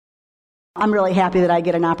I'm really happy that I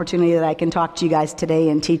get an opportunity that I can talk to you guys today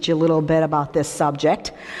and teach you a little bit about this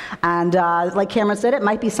subject. And like Cameron said, it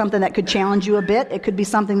might be something that could challenge you a bit. It could be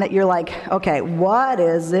something that you're like, okay, what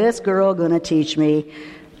is this girl going to teach me?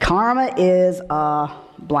 Karma is a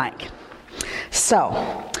blank.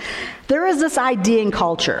 So, there is this idea in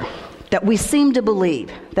culture that we seem to believe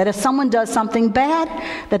that if someone does something bad,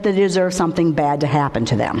 that they deserve something bad to happen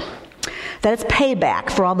to them. That it's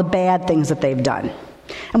payback for all the bad things that they've done.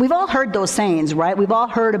 And we've all heard those sayings, right? We've all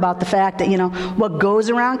heard about the fact that, what goes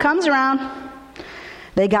around comes around.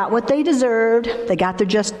 They got what they deserved. They got their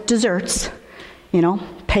just desserts.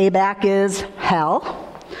 Payback is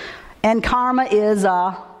hell. And karma is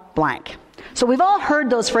blank. So we've all heard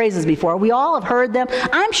those phrases before. We all have heard them.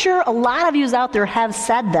 I'm sure a lot of you out there have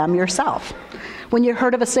said them yourself. When you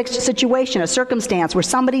heard of a situation, a circumstance where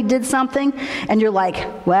somebody did something, and you're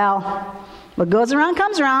like, well, what goes around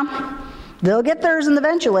comes around. They'll get theirs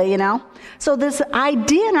eventually, So this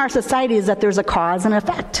idea in our society is that there's a cause and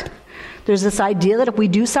effect. There's this idea that if we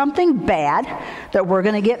do something bad, that we're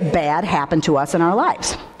going to get bad happen to us in our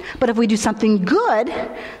lives. But if we do something good,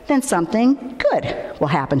 then something good will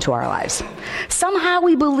happen to our lives. Somehow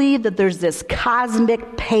we believe that there's this cosmic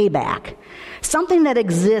payback, something that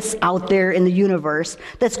exists out there in the universe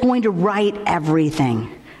that's going to right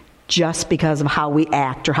everything just because of how we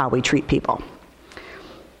act or how we treat people.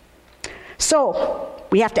 So,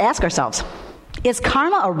 we have to ask ourselves, is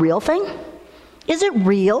karma a real thing? Is it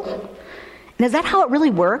real? And is that how it really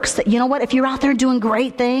works? That, if you're out there doing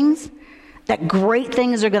great things, that great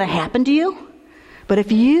things are going to happen to you? But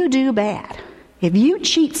if you do bad, if you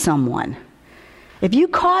cheat someone, if you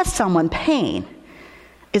cause someone pain,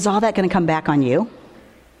 is all that going to come back on you?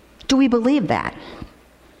 Do we believe that?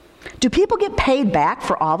 Do people get paid back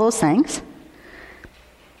for all those things?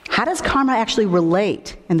 How does karma actually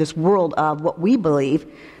relate in this world of what we believe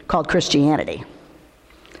called Christianity?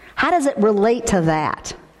 How does it relate to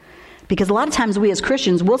that? Because a lot of times we as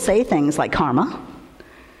Christians will say things like karma,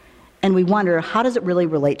 and we wonder, how does it really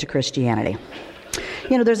relate to Christianity?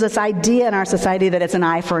 There's this idea in our society that it's an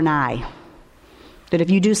eye for an eye. That if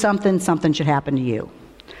you do something, something should happen to you.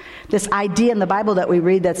 This idea in the Bible that we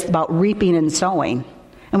read that's about reaping and sowing.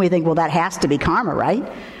 And we think, well, that has to be karma,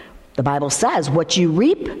 right? The Bible says, what you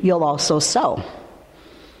reap, you'll also sow.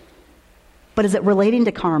 But is it relating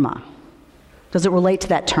to karma? Does it relate to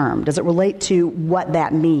that term? Does it relate to what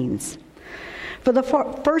that means? For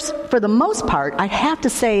the most part, I have to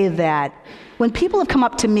say that when people have come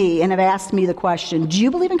up to me and have asked me the question, do you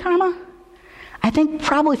believe in karma? I think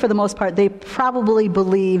probably for the most part, they probably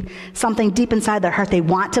believe something deep inside their heart they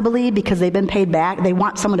want to believe because they've been paid back. They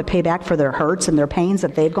want someone to pay back for their hurts and their pains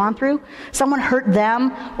that they've gone through. Someone hurt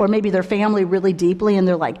them or maybe their family really deeply, and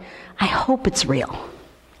they're like, I hope it's real.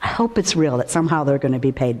 I hope it's real that somehow they're going to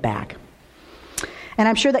be paid back. And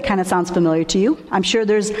I'm sure that kind of sounds familiar to you. I'm sure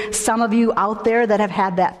there's some of you out there that have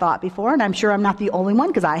had that thought before, and I'm sure I'm not the only one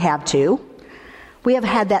because I have too. We have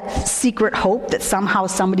had that secret hope that somehow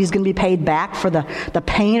somebody's going to be paid back for the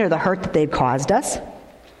pain or the hurt that they've caused us.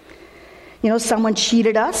 Someone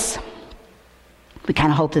cheated us. We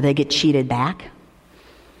kind of hope that they get cheated back.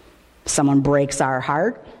 Someone breaks our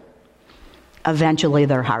heart. Eventually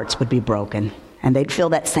their hearts would be broken, and they'd feel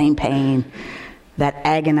that same pain, that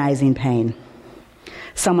agonizing pain.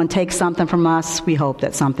 Someone takes something from us, we hope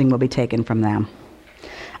that something will be taken from them.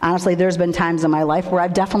 Honestly, there's been times in my life where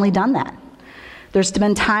I've definitely done that. There's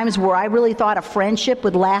been times where I really thought a friendship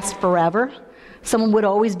would last forever. Someone would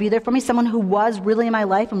always be there for me, someone who was really in my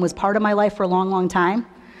life and was part of my life for a long, long time.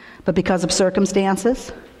 But because of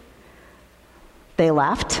circumstances, they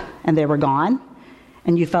left and they were gone,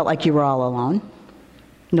 and you felt like you were all alone.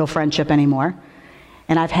 No friendship anymore.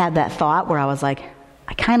 And I've had that thought where I was like,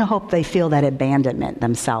 I kind of hope they feel that abandonment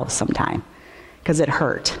themselves sometime, because it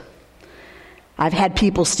hurt. I've had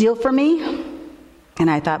people steal from me, and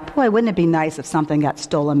I thought, boy, wouldn't it be nice if something got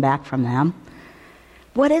stolen back from them?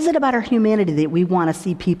 What is it about our humanity that we want to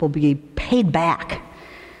see people be paid back?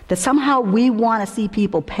 That somehow we want to see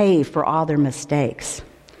people pay for all their mistakes?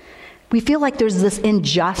 We feel like there's this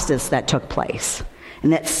injustice that took place,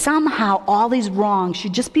 and that somehow all these wrongs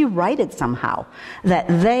should just be righted somehow. That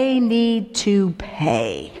they need to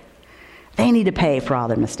pay. They need to pay for all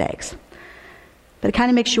their mistakes. But it kind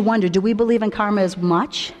of makes you wonder, do we believe in karma as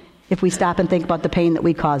much if we stop and think about the pain that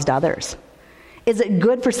we caused others? Is it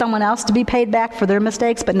good for someone else to be paid back for their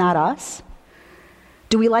mistakes, but not us?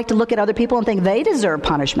 Do we like to look at other people and think they deserve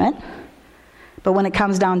punishment? But when it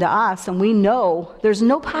comes down to us, and we know, there's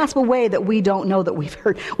no possible way that we don't know that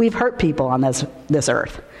we've hurt people on this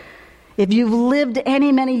earth. If you've lived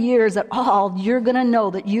any many years at all, you're going to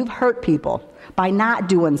know that you've hurt people. by not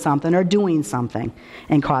doing something or doing something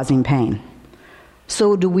and causing pain.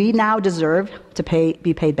 So do we now deserve to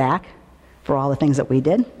be paid back for all the things that we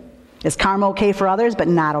did? Is karma okay for others but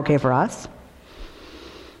not okay for us?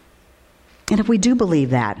 And if we do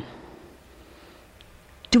believe that,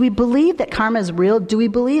 do we believe that karma is real? Do we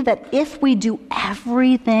believe that if we do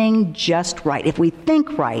everything just right, if we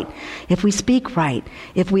think right, if we speak right,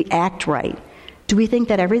 if we act right, do we think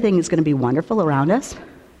that everything is going to be wonderful around us?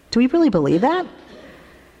 Do we really believe that?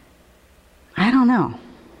 I don't know.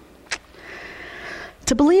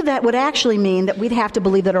 To believe that would actually mean that we'd have to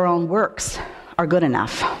believe that our own works are good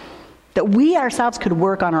enough, that we ourselves could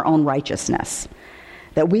work on our own righteousness,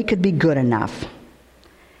 that we could be good enough.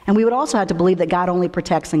 And we would also have to believe that God only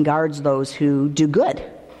protects and guards those who do good.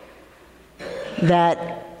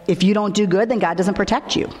 That if you don't do good, then God doesn't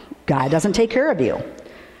protect you. God doesn't take care of you.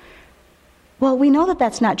 Well, we know that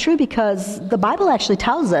that's not true because the Bible actually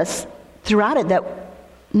tells us throughout it that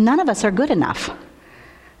none of us are good enough.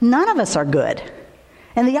 None of us are good.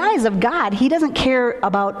 In the eyes of God, He doesn't care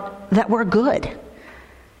about that we're good.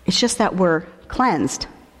 It's just that we're cleansed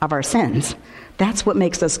of our sins. That's what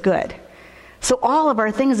makes us good. So all of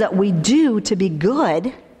our things that we do to be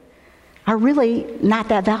good are really not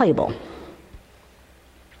that valuable.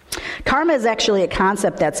 Karma is actually a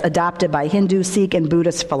concept that's adopted by Hindu, Sikh, and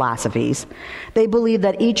Buddhist philosophies. They believe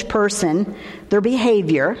that each person, their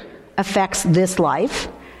behavior affects this life,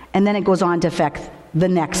 and then it goes on to affect the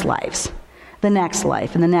next lives, the next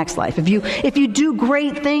life, and the next life. If you do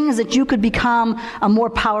great things, that you could become a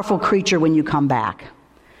more powerful creature when you come back.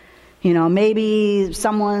 You know, maybe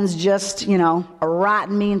someone's just, a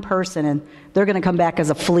rotten, mean person, and they're going to come back as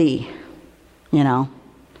a flea,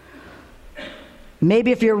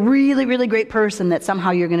 Maybe if you're a really, really great person, that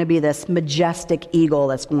somehow you're going to be this majestic eagle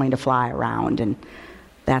that's going to fly around, and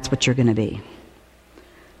that's what you're going to be.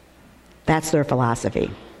 That's their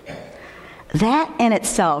philosophy. That in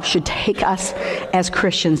itself should take us as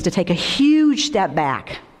Christians to take a huge step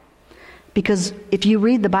back. Because if you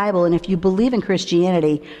read the Bible and if you believe in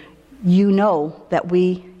Christianity, you know that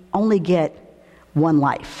we only get one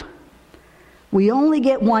life. We only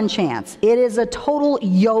get one chance. It is a total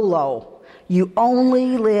YOLO. You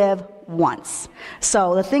only live once.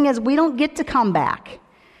 So the thing is, we don't get to come back.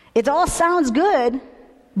 It all sounds good,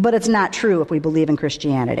 but it's not true if we believe in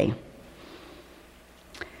Christianity.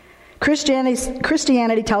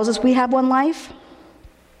 Christianity tells us we have one life.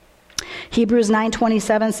 Hebrews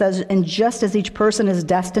 9:27 says, and just as each person is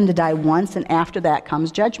destined to die once, and after that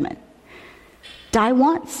comes judgment. Die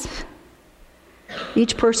once.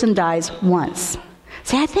 Each person dies once.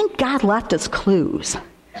 See, I think God left us clues,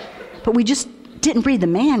 but we just didn't read the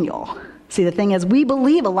manual. See, the thing is, we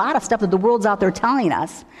believe a lot of stuff that the world's out there telling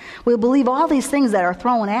us. We believe all these things that are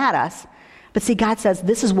thrown at us. But see, God says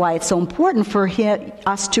this is why it's so important for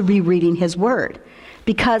us to be reading His Word.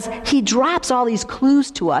 Because He drops all these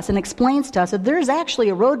clues to us and explains to us that there's actually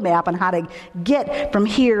a roadmap on how to get from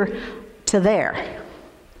here to there.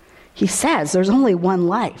 He says there's only one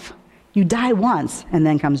life. You die once, and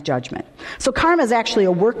then comes judgment. So karma is actually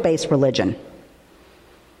a work-based religion.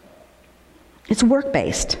 It's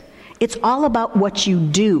work-based. It's all about what you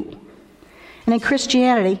do. And in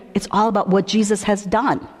Christianity, it's all about what Jesus has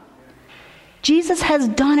done. Jesus has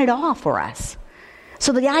done it all for us.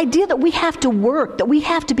 So the idea that we have to work, that we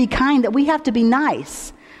have to be kind, that we have to be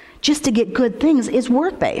nice just to get good things is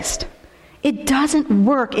work-based. It doesn't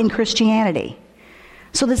work in Christianity.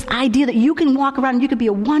 So this idea that you can walk around and you could be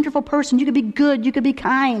a wonderful person, you could be good, you could be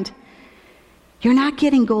kind, you're not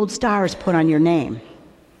getting gold stars put on your name.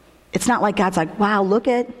 It's not like God's like, wow, look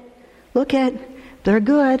at, they're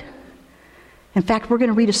good. In fact, we're going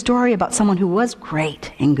to read a story about someone who was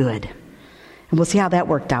great and good. And we'll see how that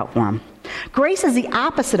worked out for him. Grace is the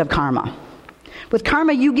opposite of karma. With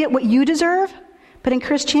karma, you get what you deserve, but in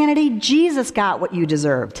Christianity, Jesus got what you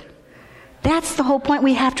deserved. That's the whole point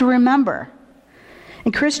we have to remember.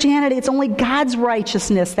 In Christianity, it's only God's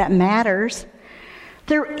righteousness that matters.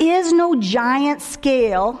 There is no giant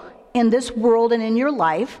scale in this world and in your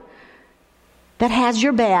life that has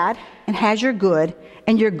your bad and has your good,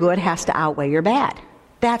 and your good has to outweigh your bad.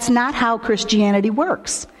 That's not how Christianity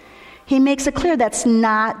works. He makes it clear that's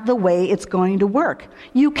not the way it's going to work.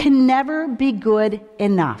 You can never be good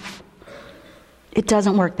enough. It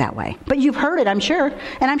doesn't work that way. But you've heard it, I'm sure.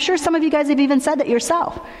 And I'm sure some of you guys have even said that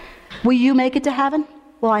yourself. Will you make it to heaven?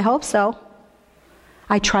 Well, I hope so.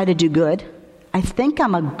 I try to do good. I think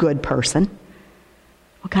I'm a good person.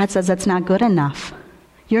 Well, God says that's not good enough.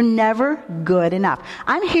 You're never good enough.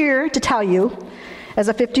 I'm here to tell you, as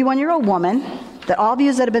a 51-year-old woman, that all of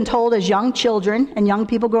you that have been told as young children and young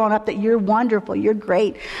people growing up that you're wonderful, you're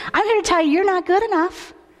great, I'm here to tell you, you're not good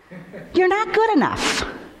enough. You're not good enough.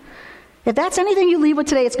 If that's anything you leave with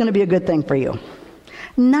today, it's going to be a good thing for you.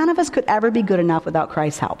 None of us could ever be good enough without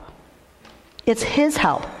Christ's help. It's his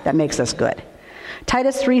help that makes us good.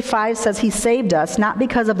 Titus 3:5 says he saved us not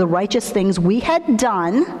because of the righteous things we had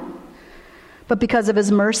done, but because of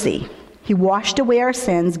his mercy. He washed away our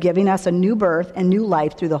sins, giving us a new birth and new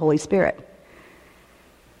life through the Holy Spirit.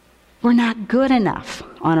 We're not good enough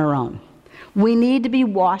on our own. We need to be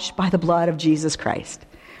washed by the blood of Jesus Christ.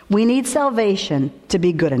 We need salvation to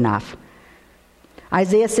be good enough.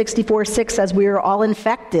 Isaiah 64:6 says we are all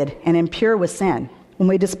infected and impure with sin. When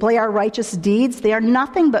we display our righteous deeds, they are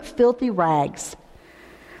nothing but filthy rags.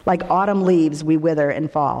 Like autumn leaves, we wither and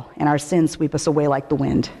fall, and our sins sweep us away like the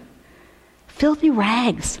wind. Filthy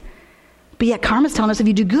rags. But yet Karma's telling us if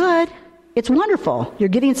you do good, it's wonderful. You're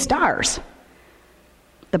getting stars.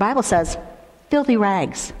 The Bible says, filthy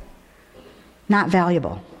rags, not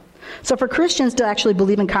valuable. So for Christians to actually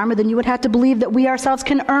believe in karma, then you would have to believe that we ourselves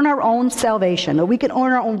can earn our own salvation, that we can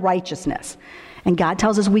earn our own righteousness. And God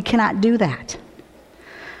tells us we cannot do that.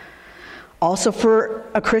 Also, for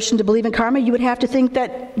a Christian to believe in karma, you would have to think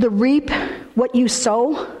that the reap what you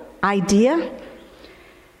sow idea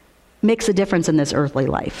makes a difference in this earthly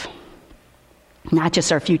life, not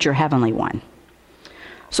just our future heavenly one.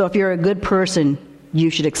 So if you're a good person, you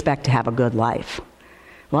should expect to have a good life.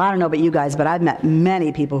 Well, I don't know about you guys, but I've met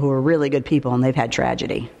many people who are really good people, and they've had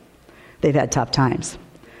tragedy. They've had tough times.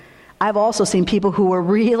 I've also seen people who are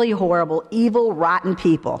really horrible, evil, rotten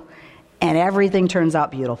people, and everything turns out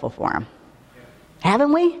beautiful for them.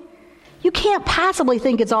 Haven't we? You can't possibly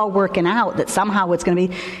think it's all working out, that somehow it's going to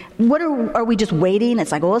be. What are we just waiting?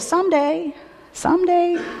 It's like, well, someday.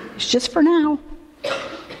 It's just for now.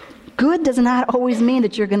 Good does not always mean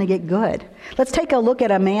that you're going to get good. Let's take a look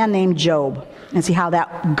at a man named Job and see how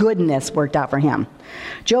that goodness worked out for him.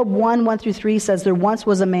 Job 1:1-3 says, there once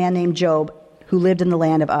was a man named Job who lived in the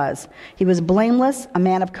land of Uz. He was blameless, a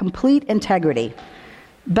man of complete integrity.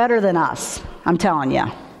 Better than us, I'm telling you.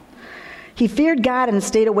 He feared God and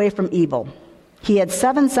stayed away from evil. He had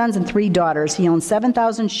 7 sons and 3 daughters. He owned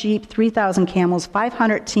 7,000 sheep, 3,000 camels,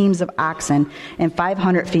 500 teams of oxen, and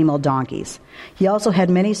 500 female donkeys. He also had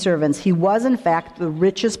many servants. He was, in fact, the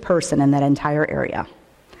richest person in that entire area.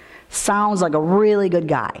 Sounds like a really good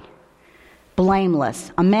guy.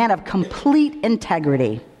 Blameless, a man of complete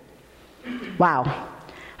integrity. Wow.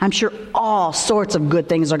 I'm sure all sorts of good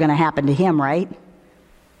things are going to happen to him, right?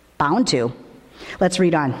 Bound to. Let's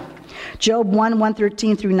read on. Job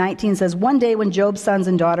 1:13-19 says, one day when Job's sons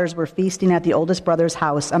and daughters were feasting at the oldest brother's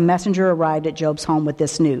house, a messenger arrived at Job's home with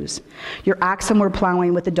this news. Your oxen were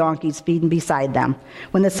plowing with the donkeys, feeding beside them.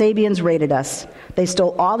 When the Sabeans raided us, they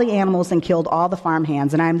stole all the animals and killed all the farm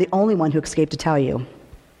hands, and I am the only one who escaped to tell you.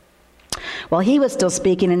 While he was still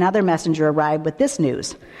speaking, another messenger arrived with this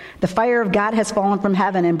news. The fire of God has fallen from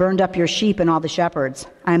heaven and burned up your sheep and all the shepherds.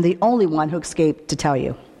 I am the only one who escaped to tell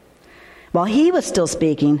you. While he was still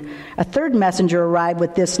speaking, a third messenger arrived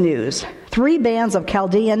with this news. 3 bands of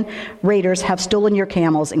Chaldean raiders have stolen your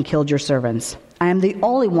camels and killed your servants. I am the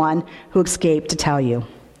only one who escaped to tell you.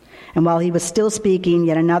 And while he was still speaking,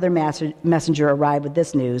 yet another messenger arrived with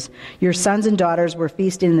this news. Your sons and daughters were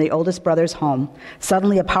feasting in the oldest brother's home.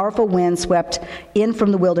 Suddenly a powerful wind swept in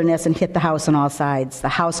from the wilderness and hit the house on all sides. The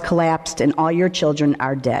house collapsed and all your children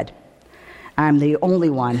are dead. I am the only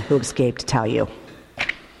one who escaped to tell you.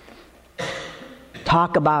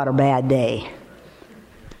 Talk about a bad day.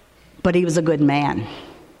 But he was a good man.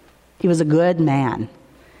 He was a good man.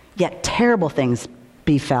 Yet terrible things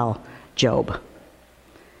befell Job.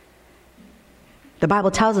 The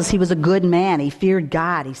Bible tells us he was a good man. He feared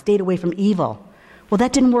God. He stayed away from evil. Well,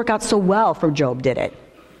 that didn't work out so well for Job, did it?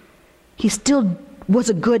 He still was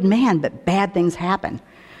a good man, but bad things happened.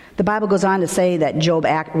 The Bible goes on to say that Job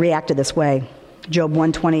reacted this way. Job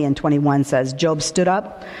 1:20-21 says, Job stood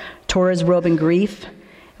up, tore his robe in grief,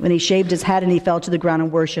 when he shaved his head and he fell to the ground in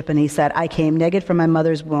worship, and he said, I came naked from my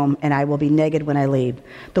mother's womb, and I will be naked when I leave.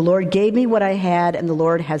 The Lord gave me what I had, and the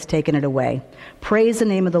Lord has taken it away. Praise the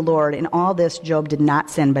name of the Lord. In all this, Job did not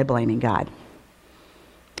sin by blaming God.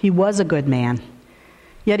 He was a good man,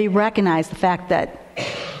 yet he recognized the fact that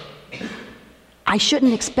I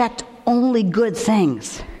shouldn't expect only good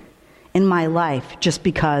things in my life just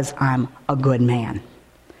because I'm a good man.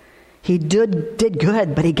 He did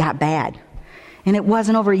good, but he got bad. And it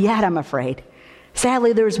wasn't over yet, I'm afraid.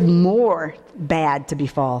 Sadly, there's more bad to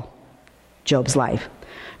befall Job's life.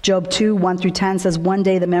 Job 2:1-10 says, one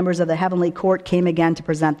day the members of the heavenly court came again to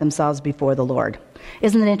present themselves before the Lord.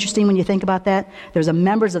 Isn't it interesting when you think about that? There's a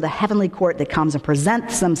members of the heavenly court that comes and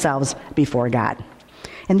presents themselves before God.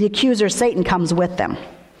 And the accuser, Satan, comes with them.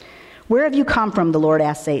 "Where have you come from?" the Lord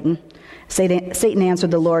asked Satan. Satan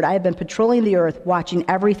answered the Lord, "I have been patrolling the earth, watching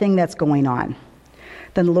everything that's going on."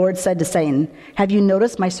 Then the Lord said to Satan, "Have you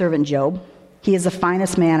noticed my servant Job? He is the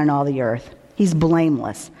finest man in all the earth. He's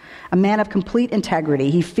blameless, a man of complete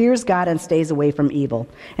integrity. He fears God and stays away from evil.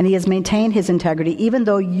 And he has maintained his integrity, even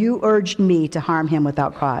though you urged me to harm him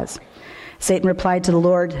without cause." Satan replied to the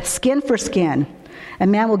Lord, "Skin for skin. A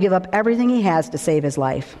man will give up everything he has to save his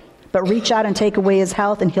life. But reach out and take away his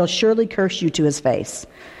health, and he'll surely curse you to his face,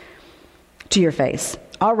 to your face.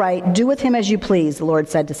 All right, do with him as you please," the Lord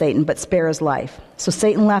said to Satan, "but spare his life." So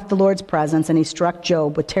Satan left the Lord's presence, and he struck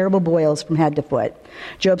Job with terrible boils from head to foot.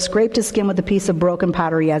 Job scraped his skin with a piece of broken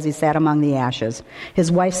pottery as he sat among the ashes.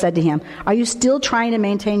 His wife said to him, "Are you still trying to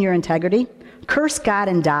maintain your integrity? Curse God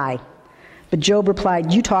and die." But Job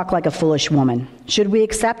replied, "You talk like a foolish woman. Should we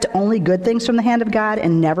accept only good things from the hand of God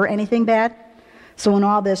and never anything bad?" So in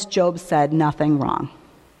all this, Job said nothing wrong.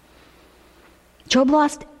 Job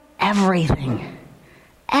lost everything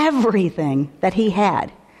that he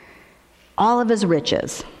had. All of his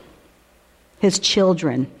riches, his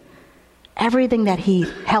children, everything that he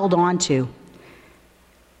held on to.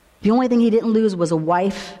 The only thing he didn't lose was a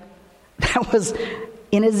wife that was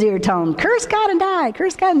in his ear telling him, "Curse God and die,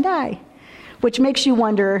 curse God and die." Which makes you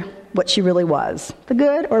wonder what she really was, the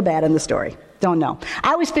good or bad in the story. Don't know.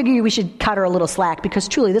 I always figure we should cut her a little slack because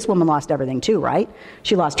truly this woman lost everything too, right?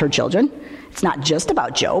 She lost her children. It's not just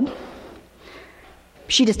about Job.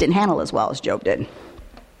 She just didn't handle as well as Job did.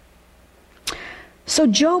 So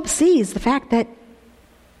Job sees the fact that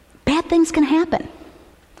bad things can happen.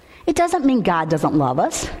 It doesn't mean God doesn't love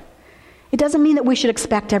us. It doesn't mean that we should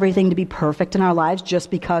expect everything to be perfect in our lives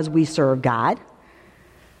just because we serve God.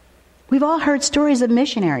 We've all heard stories of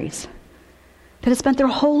missionaries that have spent their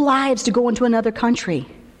whole lives to go into another country,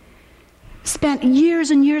 spent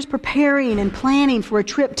years and years preparing and planning for a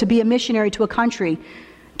trip to be a missionary to a country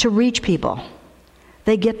to reach people.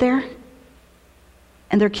 They get there,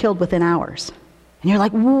 and they're killed within hours. And you're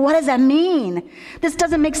like, what does that mean? This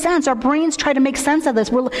doesn't make sense. Our brains try to make sense of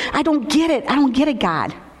this. I don't get it. I don't get it,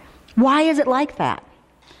 God. Why is it like that?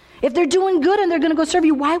 If they're doing good and they're going to go serve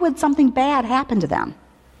you, why would something bad happen to them?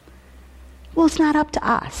 Well, it's not up to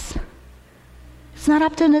us. It's not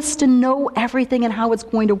up to us to know everything and how it's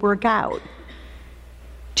going to work out.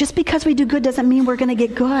 Just because we do good doesn't mean we're going to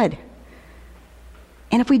get good.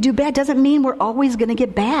 And if we do bad, doesn't mean we're always going to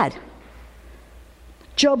get bad.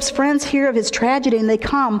 Job's friends hear of his tragedy, and they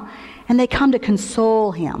come to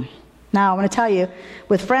console him. Now, I want to tell you,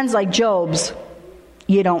 with friends like Job's,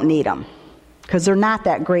 you don't need them, because they're not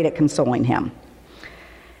that great at consoling him.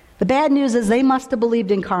 The bad news is they must have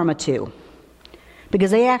believed in karma too,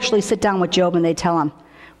 because they actually sit down with Job and they tell him,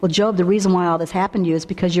 well, Job, the reason why all this happened to you is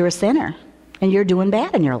because you're a sinner, and you're doing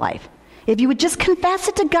bad in your life. If you would just confess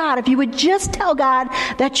it to God, if you would just tell God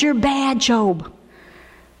that you're bad, Job,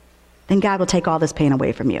 then God will take all this pain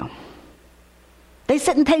away from you. They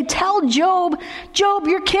sit and they tell Job, Job,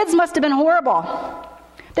 your kids must have been horrible.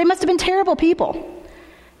 They must have been terrible people,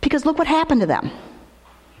 because look what happened to them.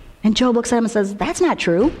 And Job looks at him and says, that's not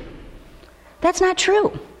true. That's not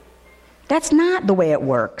true. That's not the way it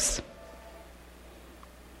works.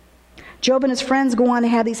 Job and his friends go on to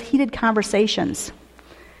have these heated conversations.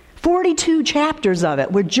 42 chapters of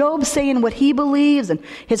it, where Job's saying what he believes, and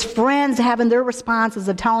his friends having their responses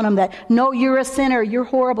of telling him that, no, you're a sinner, you're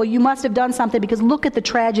horrible, you must have done something because look at the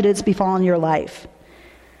tragedy that's befallen your life.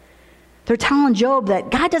 They're telling Job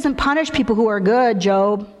that God doesn't punish people who are good,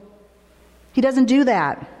 Job. He doesn't do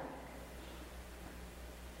that.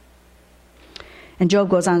 And Job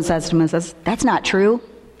goes on and says to him, that's not true.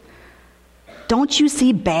 Don't you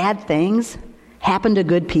see bad things happen to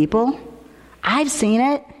good people? I've seen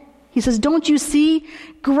it. He says, don't you see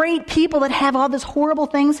great people that have all these horrible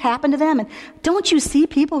things happen to them? And don't you see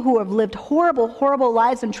people who have lived horrible, horrible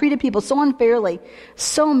lives and treated people so unfairly,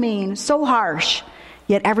 so mean, so harsh,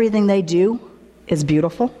 yet everything they do is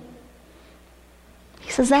beautiful?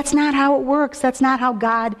 He says, that's not how it works. That's not how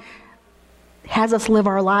God has us live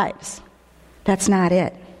our lives. That's not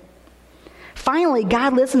it. Finally,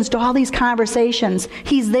 God listens to all these conversations.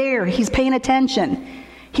 He's there. He's paying attention.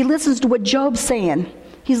 He listens to what Job's saying.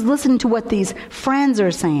 He's listening to what these friends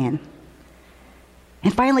are saying.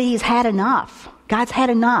 And finally, he's had enough. God's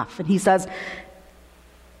had enough. And he says,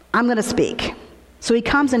 I'm going to speak. So he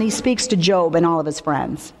comes and he speaks to Job and all of his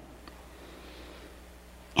friends.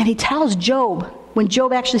 And he tells Job, when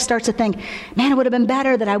Job actually starts to think, man, it would have been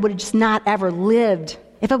better that I would have just not ever lived.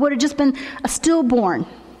 If I would have just been a stillborn.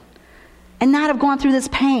 and not have gone through this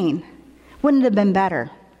pain? Wouldn't it have been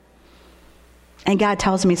better? And God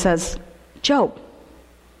tells me, says, Job,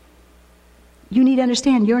 you need to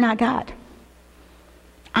understand you're not God.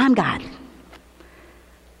 I'm God.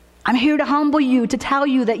 I'm here to humble you, to tell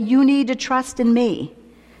you that you need to trust in me,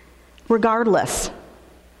 regardless.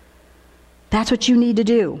 That's what you need to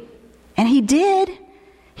do. And he did.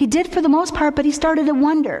 He did for the most part, but he started to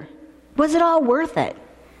wonder, was it all worth it?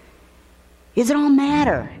 Does it all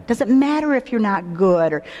matter? Does it matter if you're not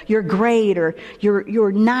good or you're great or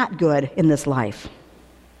you're not good in this life?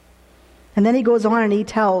 And then he goes on and he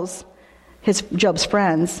tells Job's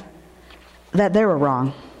friends that they were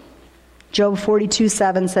wrong. Job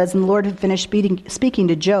 42:7 says, and the Lord had finished speaking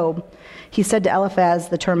to Job. He said to Eliphaz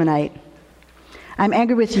the Temanite, I'm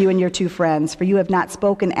angry with you and your two friends, for you have not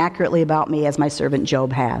spoken accurately about me as my servant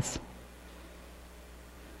Job has.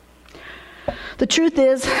 The truth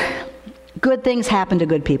is, good things happen to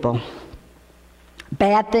good people.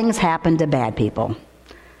 Bad things happen to bad people.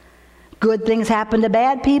 Good things happen to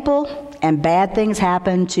bad people, and bad things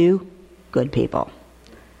happen to good people.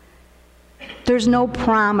 There's no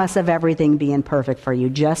promise of everything being perfect for you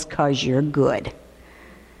just because you're good.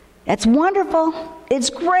 It's wonderful.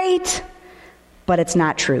 It's great. But it's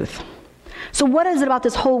not truth. So what is it about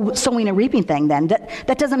this whole sowing and reaping thing then?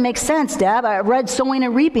 That doesn't make sense, Deb. I read sowing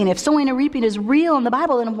and reaping. If sowing and reaping is real in the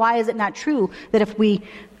Bible, then why is it not true that if we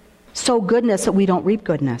sow goodness that we don't reap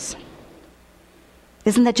goodness?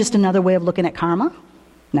 Isn't that just another way of looking at karma?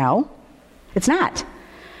 No, it's not.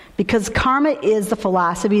 Because karma is the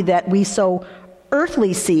philosophy that we sow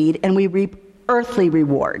earthly seed and we reap earthly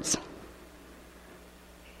rewards.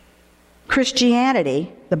 Christianity,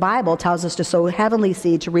 the Bible, tells us to sow heavenly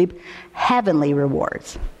seed to reap heavenly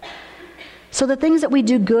rewards. So the things that we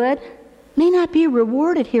do good may not be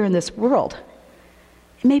rewarded here in this world.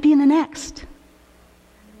 It may be in the next.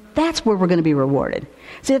 That's where we're going to be rewarded.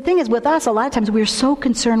 See, the thing is with us, a lot of times we're so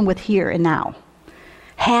concerned with here and now.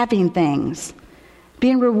 Having things.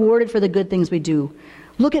 Being rewarded for the good things we do.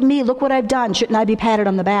 Look at me, look what I've done. Shouldn't I be patted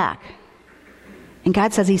on the back? And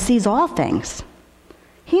God says he sees all things.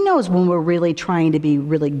 He knows when we're really trying to be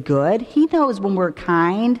really good. He knows when we're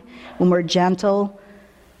kind, when we're gentle,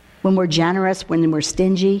 when we're generous, when we're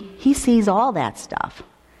stingy. He sees all that stuff.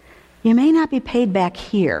 You may not be paid back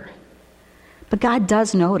here, but God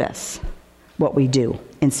does notice what we do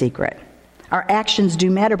in secret. Our actions do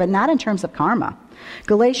matter, but not in terms of karma.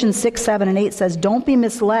 Galatians 6, 7, and 8 says, don't be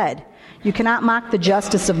misled. You cannot mock the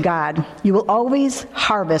justice of God. You will always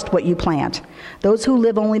harvest what you plant. Those who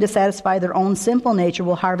live only to satisfy their own sinful nature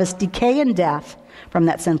will harvest decay and death from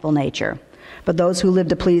that sinful nature. But those who live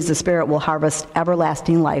to please the Spirit will harvest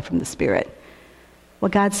everlasting life from the Spirit.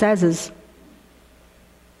 What God says is,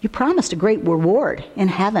 you promised a great reward in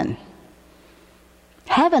heaven.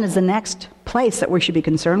 Heaven is the next place that we should be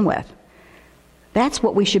concerned with. That's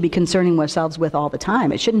what we should be concerning ourselves with all the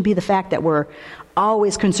time. It shouldn't be the fact that we're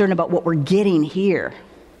always concerned about what we're getting here.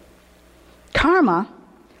 Karma,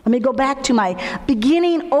 let me go back to my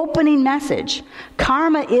opening message.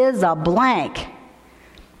 Karma is a blank.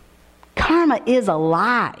 Karma is a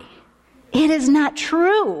lie. It is not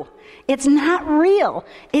true. It's not real.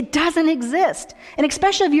 It doesn't exist. And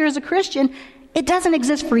especially if you're as a Christian, it doesn't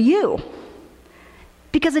exist for you.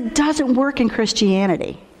 Because it doesn't work in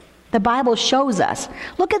Christianity. The Bible shows us.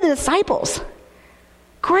 Look at the disciples.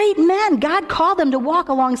 Great men. God called them to walk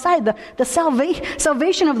alongside the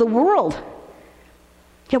salvation of the world.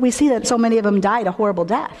 Yet we see that so many of them died a horrible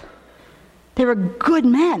death. They were good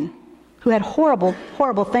men who had horrible,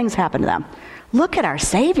 horrible things happen to them. Look at our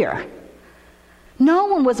Savior. No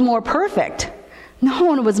one was more perfect. No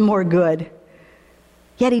one was more good.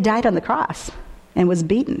 Yet he died on the cross and was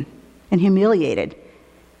beaten and humiliated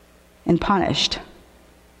and punished.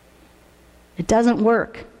 It doesn't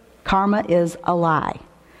work. Karma is a lie.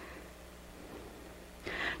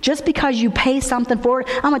 Just because you pay something for it,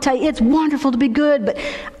 I'm going to tell you, it's wonderful to be good, but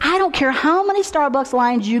I don't care how many Starbucks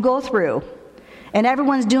lines you go through, and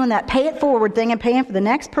everyone's doing that pay it forward thing and paying for the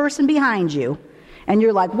next person behind you, and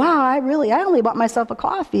you're like, wow, I only bought myself a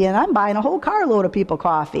coffee, and I'm buying a whole carload of people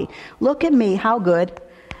coffee. Look at me, how good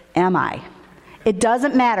am I? It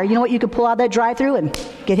doesn't matter. You know what? You could pull out that drive-thru and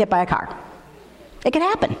get hit by a car. It could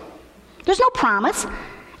happen. There's no promise.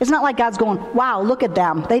 It's not like God's going, wow, look at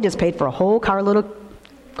them. They just paid for a whole carload of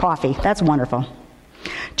coffee. That's wonderful.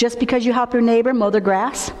 Just because you help your neighbor mow their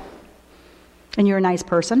grass and you're a nice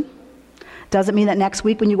person doesn't mean that next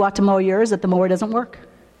week when you go out to mow yours that the mower doesn't work.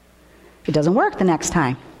 It doesn't work the next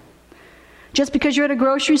time. Just because you're at a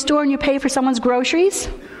grocery store and you pay for someone's groceries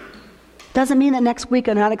doesn't mean that next week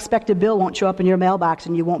an unexpected bill won't show up in your mailbox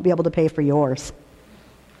and you won't be able to pay for yours.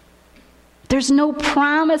 There's no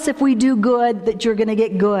promise if we do good that you're going to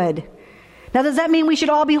get good. Now, does that mean we should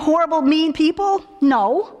all be horrible, mean people?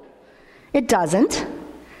 No, it doesn't.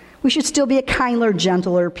 We should still be a kinder,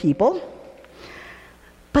 gentler people.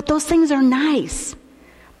 But those things are nice.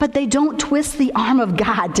 But they don't twist the arm of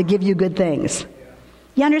God to give you good things.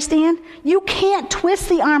 You understand? You can't twist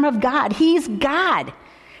the arm of God. He's God.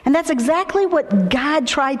 And that's exactly what God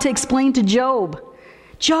tried to explain to Job.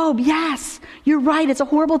 Job, yes, you're right. It's a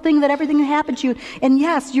horrible thing that everything happened to you. And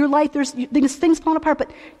yes, your life, there's things falling apart.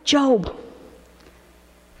 But Job,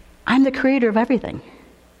 I'm the creator of everything.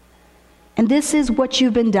 And this is what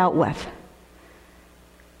you've been dealt with.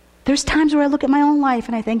 There's times where I look at my own life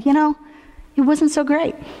and I think, it wasn't so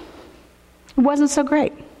great. It wasn't so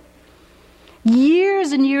great.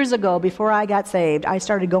 Years and years ago, before I got saved, I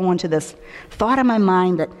started going to this thought in my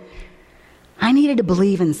mind that I needed to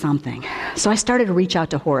believe in something. So I started to reach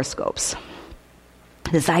out to horoscopes.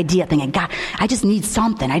 This idea thinking, God, I just need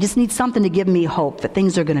something. I just need something to give me hope that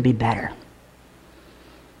things are going to be better.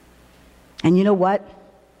 And you know what?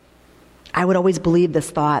 I would always believe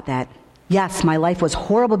this thought that, yes, my life was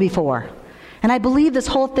horrible before. And I believe this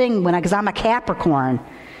whole thing because I'm a Capricorn.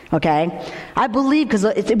 Okay? I believe, because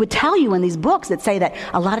it would tell you in these books that say that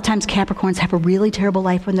a lot of times Capricorns have a really terrible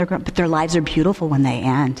life when they're grown, but their lives are beautiful when they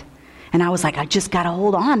end. And I was like, I just got to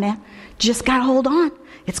hold on, man. Just got to hold on.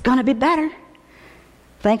 It's going to be better.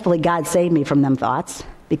 Thankfully, God saved me from them thoughts,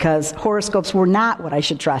 because horoscopes were not what I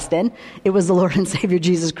should trust in. It was the Lord and Savior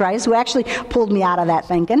Jesus Christ who actually pulled me out of that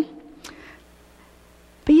thinking.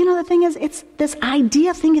 But the thing is, it's this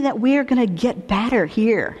idea of thinking that we're going to get better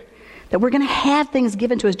here. That we're going to have things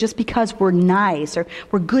given to us just because we're nice or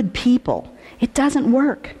we're good people. It doesn't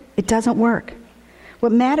work. It doesn't work.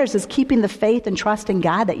 What matters is keeping the faith and trust in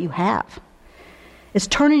God that you have. It's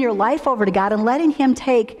turning your life over to God and letting Him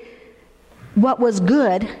take what was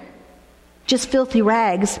good, just filthy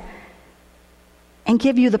rags, and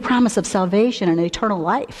give you the promise of salvation and eternal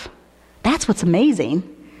life. That's what's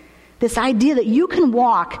amazing. This idea that you can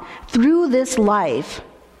walk through this life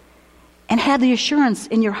and have the assurance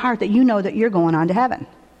in your heart that you know that you're going on to heaven.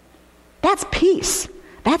 That's peace.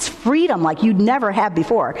 That's freedom like you'd never had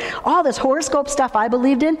before. All this horoscope stuff I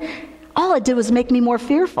believed in, all it did was make me more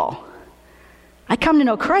fearful. I come to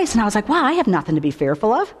know Christ and I was like, wow, I have nothing to be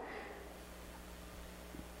fearful of.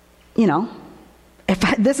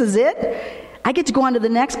 This is it, I get to go on to the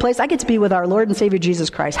next place. I get to be with our Lord and Savior Jesus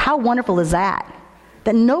Christ. How wonderful is that?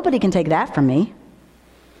 That nobody can take that from me.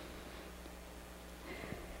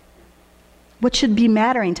 What should be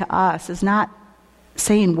mattering to us is not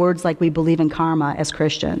saying words like we believe in karma as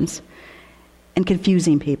Christians and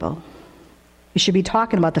confusing people. We should be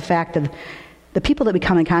talking about the fact of the people that we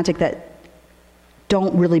come in contact that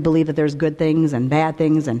don't really believe that there's good things and bad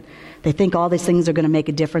things, and they think all these things are going to make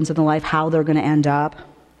a difference in their life, how they're going to end up,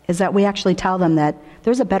 is that we actually tell them that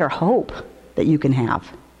there's a better hope that you can have.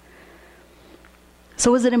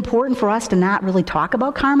 So is it important for us to not really talk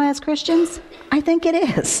about karma as Christians? I think it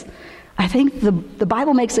is. I think the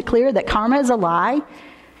Bible makes it clear that karma is a lie,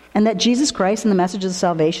 and that Jesus Christ and the message of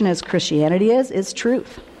salvation as Christianity is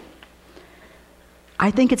truth.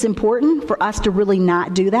 I think it's important for us to really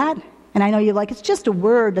not do that. And I know you're like, it's just a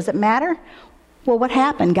word, does it matter? Well, what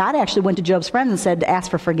happened? God actually went to Job's friends and said to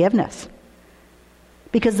ask for forgiveness.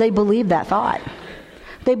 Because they believed that thought.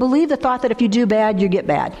 They believed the thought that if you do bad, you get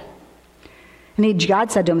bad. And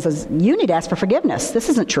God said to him, says, you need to ask for forgiveness. This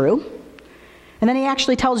isn't true. And then he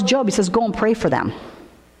actually tells Job, he says, go and pray for them.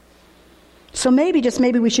 So maybe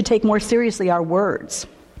we should take more seriously our words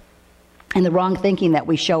and the wrong thinking that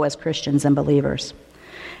we show as Christians and believers.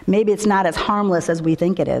 Maybe it's not as harmless as we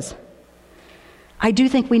think it is. I do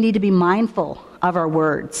think we need to be mindful of our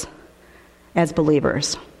words as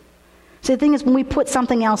believers. See, the thing is, when we put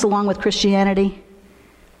something else along with Christianity,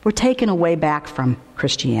 we're taken away back from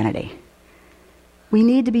Christianity. We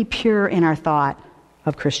need to be pure in our thought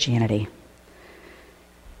of Christianity.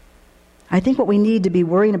 I think what we need to be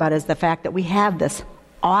worrying about is the fact that we have this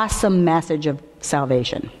awesome message of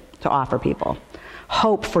salvation to offer people.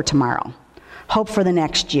 Hope for tomorrow. Hope for the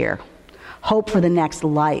next year. Hope for the next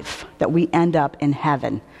life, that we end up in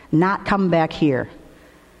heaven, not coming back here,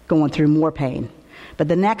 going through more pain. But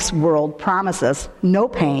the next world promises no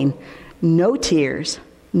pain, no tears,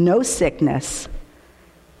 no sickness,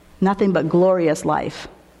 nothing but glorious life.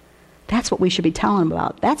 That's what we should be telling them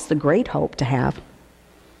about. That's the great hope to have.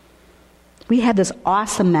 We have this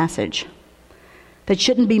awesome message that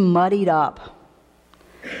shouldn't be muddied up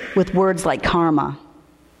with words like karma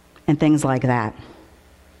and things like that.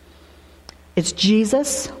 It's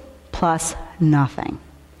Jesus plus nothing.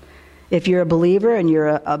 If you're a believer and you're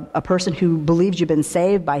a person who believes you've been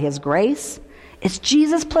saved by his grace, it's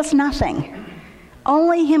Jesus plus nothing.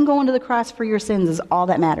 Only him going to the cross for your sins is all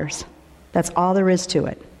that matters. That's all there is to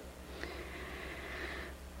it.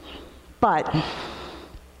 But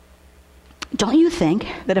don't you think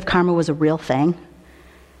that if karma was a real thing,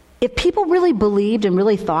 if people really believed and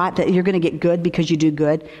really thought that you're going to get good because you do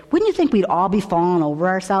good, wouldn't you think we'd all be falling over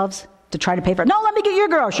ourselves to try to pay for it? No, let me get your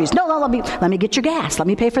groceries. No, let me get your gas. Let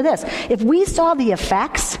me pay for this. If we saw the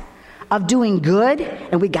effects of doing good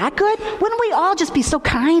and we got good, wouldn't we all just be so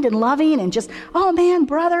kind and loving and just, oh man,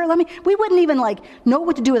 brother, we wouldn't even know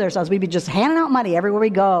what to do with ourselves. We'd be just handing out money everywhere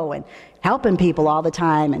we go and helping people all the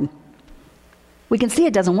time. And we can see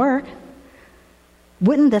it doesn't work.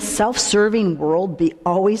 Wouldn't the self-serving world be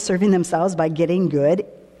always serving themselves by getting good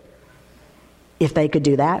if they could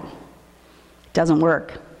do that? It doesn't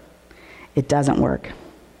work. It doesn't work.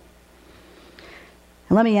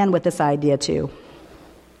 And let me end with this idea too.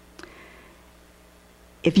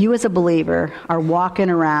 If you as a believer are walking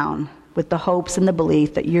around with the hopes and the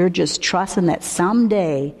belief that you're just trusting that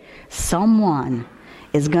someday someone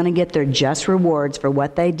is going to get their just rewards for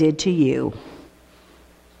what they did to you,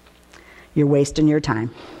 you're wasting your time.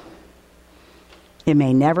 It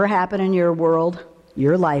may never happen in your world,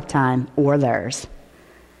 your lifetime, or theirs.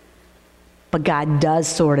 But God does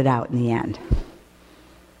sort it out in the end.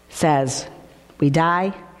 Says, we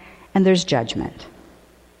die, and there's judgment.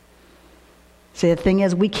 See, the thing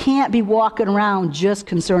is, we can't be walking around just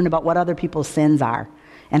concerned about what other people's sins are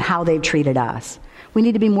and how they've treated us. We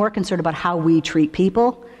need to be more concerned about how we treat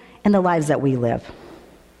people and the lives that we live.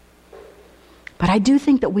 But I do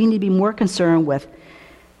think that we need to be more concerned with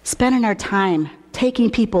spending our time taking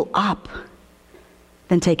people up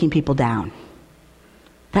than taking people down.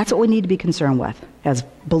 That's what we need to be concerned with as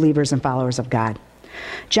believers and followers of God.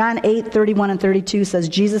 John 8:31 and 32 says,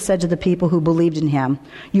 Jesus said to the people who believed in him,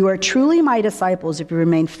 "You are truly my disciples if you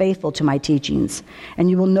remain faithful to my teachings, and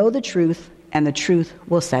you will know the truth, and the truth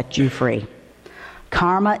will set you free."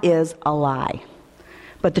 Karma is a lie,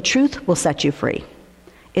 but the truth will set you free.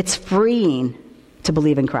 It's freeing to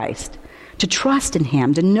believe in Christ, to trust in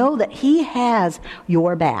him, to know that he has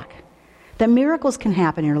your back, that miracles can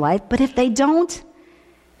happen in your life, but if they don't,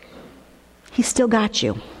 he's still got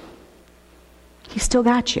you. He's still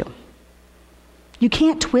got you. You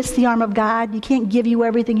can't twist the arm of God. You can't give you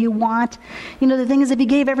everything you want. You know, the thing is, if he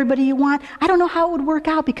gave everybody you want, I don't know how it would work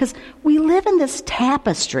out, because we live in this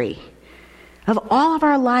tapestry of all of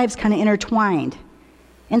our lives kind of intertwined.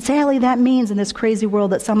 And sadly, that means in this crazy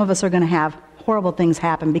world that some of us are going to have horrible things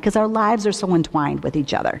happen because our lives are so entwined with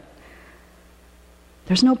each other.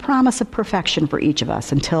 There's no promise of perfection for each of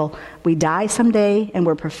us until we die someday and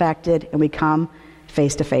we're perfected and we come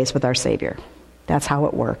face to face with our Savior. That's how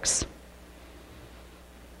it works.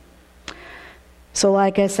 So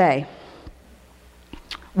like I say,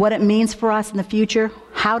 what it means for us in the future,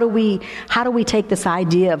 how do we take this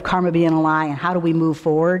idea of karma being a lie and how do we move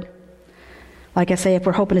forward? Like I say, if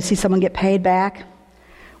we're hoping to see someone get paid back,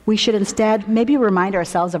 we should instead maybe remind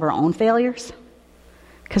ourselves of our own failures,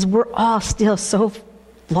 because we're all still so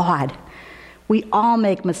flawed. We all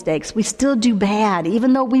make mistakes. We still do bad.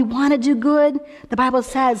 Even though we want to do good, the Bible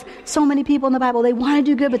says, so many people in the Bible, they want to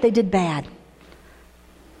do good, but they did bad.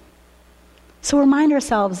 So remind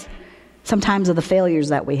ourselves sometimes of the failures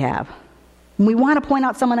that we have. When we want to point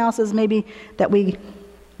out someone else's, maybe that we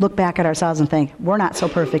look back at ourselves and think, we're not so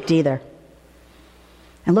perfect either.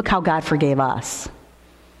 And look how God forgave us.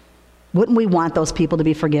 Wouldn't we want those people to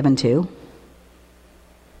be forgiven too?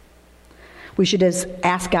 We should just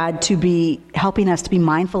ask God to be helping us to be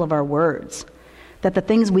mindful of our words, that the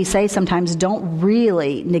things we say sometimes don't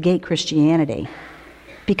really negate Christianity.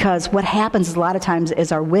 Because what happens a lot of times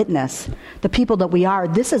is our witness, the people that we are,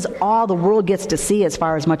 this is all the world gets to see as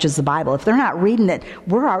far as much as the Bible. If they're not reading it,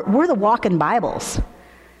 we're the walking Bibles.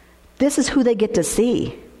 This is who they get to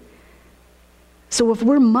see. So if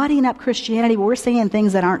we're muddying up Christianity, we're saying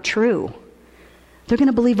things that aren't true, they're going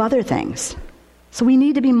to believe other things. So we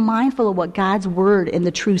need to be mindful of what God's word and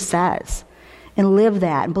the truth says, and live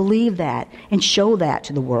that, and believe that, and show that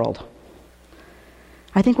to the world.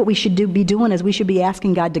 I think what we should be doing is we should be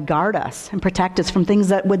asking God to guard us and protect us from things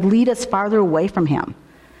that would lead us farther away from him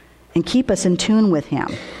and keep us in tune with him.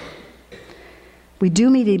 We do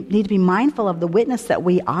need to be mindful of the witness that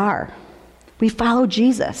we are. We follow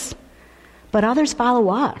Jesus, but others follow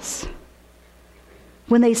us.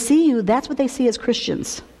 When they see you, that's what they see as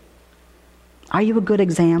Christians. Are you a good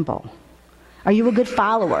example? Are you a good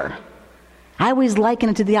follower? I always liken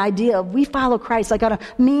it to the idea of we follow Christ like on a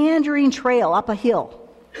meandering trail up a hill.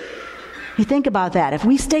 You think about that. If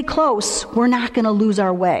we stay close, we're not going to lose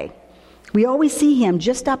our way. We always see him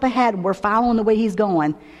just up ahead. We're following the way he's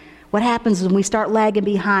going. What happens when we start lagging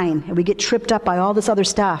behind and we get tripped up by all this other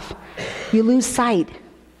stuff? You lose sight.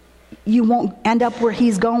 You won't end up where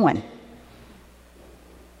he's going.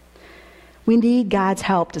 We need God's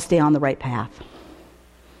help to stay on the right path.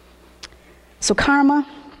 So karma,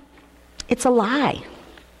 it's a lie.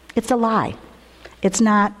 It's a lie. It's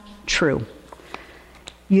not true.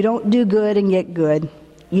 You don't do good and get good.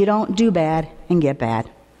 You don't do bad and get bad.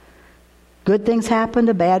 Good things happen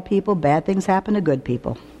to bad people. Bad things happen to good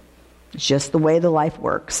people. It's just the way the life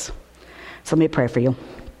works. So let me pray for you.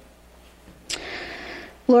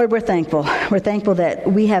 Lord, we're thankful. We're thankful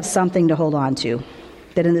that we have something to hold on to.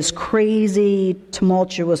 That in this crazy,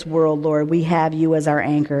 tumultuous world, Lord, we have you as our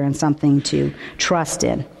anchor and something to trust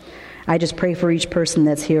in. I just pray for each person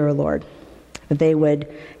that's here, Lord, that they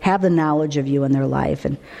would have the knowledge of you in their life.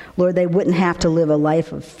 And Lord, they wouldn't have to live a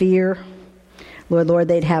life of fear. Lord,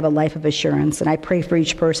 they'd have a life of assurance. And I pray for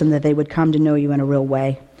each person that they would come to know you in a real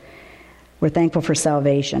way. We're thankful for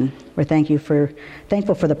salvation. We're thankful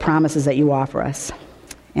for the promises that you offer us.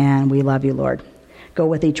 And we love you, Lord. Go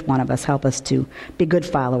with each one of us. Help us to be good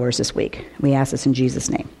followers this week. We ask this in Jesus'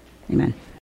 name. Amen.